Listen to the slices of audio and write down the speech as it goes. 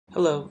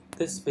Hello,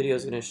 this video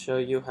is going to show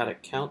you how to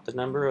count the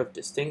number of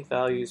distinct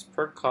values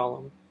per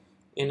column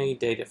in a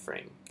data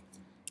frame.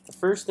 The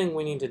first thing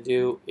we need to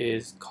do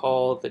is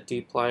call the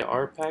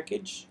dplyr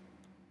package.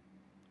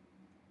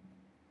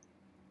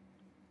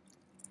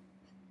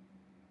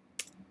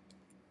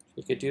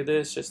 You could do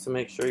this just to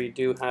make sure you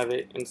do have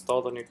it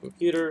installed on your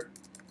computer,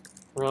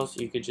 or else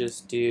you could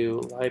just do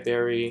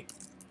library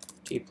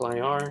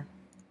dplyr.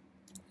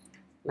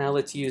 Now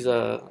let's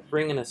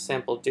bring in a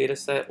sample data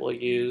set. We'll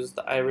use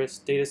the iris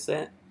data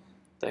set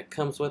that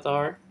comes with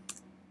R.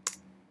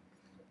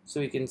 So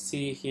we can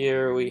see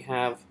here we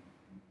have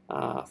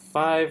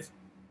five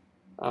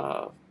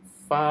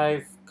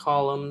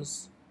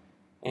columns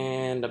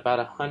and about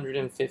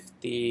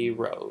 150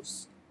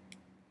 rows.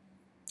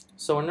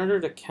 So in order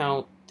to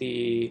count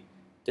the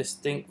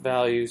distinct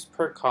values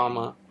per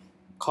column,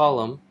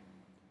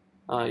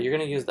 you're going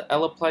to use the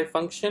lapply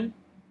function.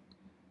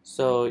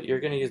 So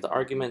you're going to use the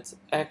arguments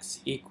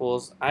x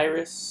equals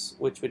iris,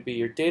 which would be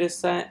your data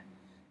set,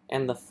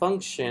 and the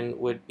function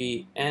would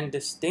be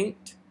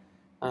ndistinct,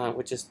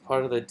 which is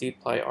part of the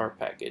dplyr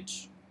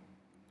package.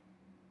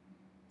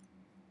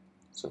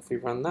 So if we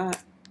run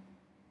that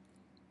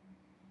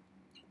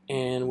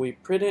and we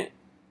print it,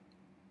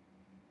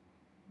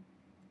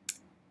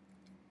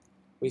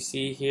 we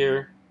see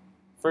here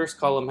first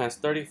column has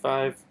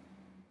 35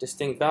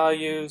 distinct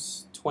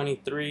values,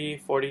 23,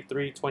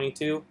 43,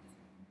 22,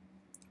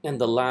 and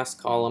the last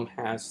column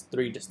has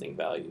 3 distinct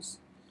values.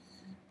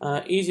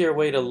 Easier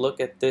way to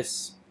look at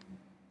this,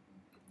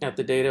 at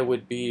the data,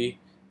 would be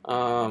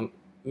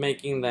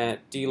making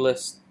that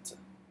dlist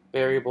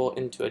variable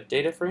into a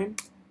data frame.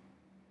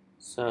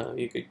 So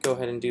you could go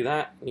ahead and do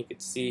that, and you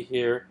could see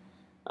here,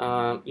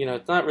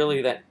 it's not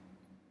really that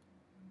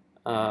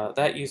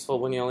useful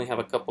when you only have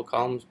a couple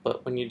columns,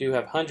 but when you do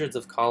have hundreds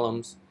of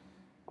columns,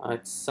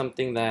 it's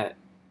something that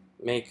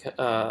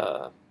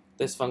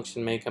this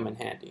function may come in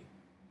handy.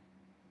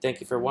 Thank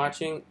you for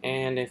watching,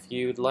 and if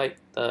you'd like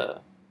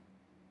the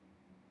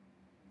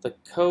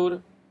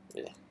code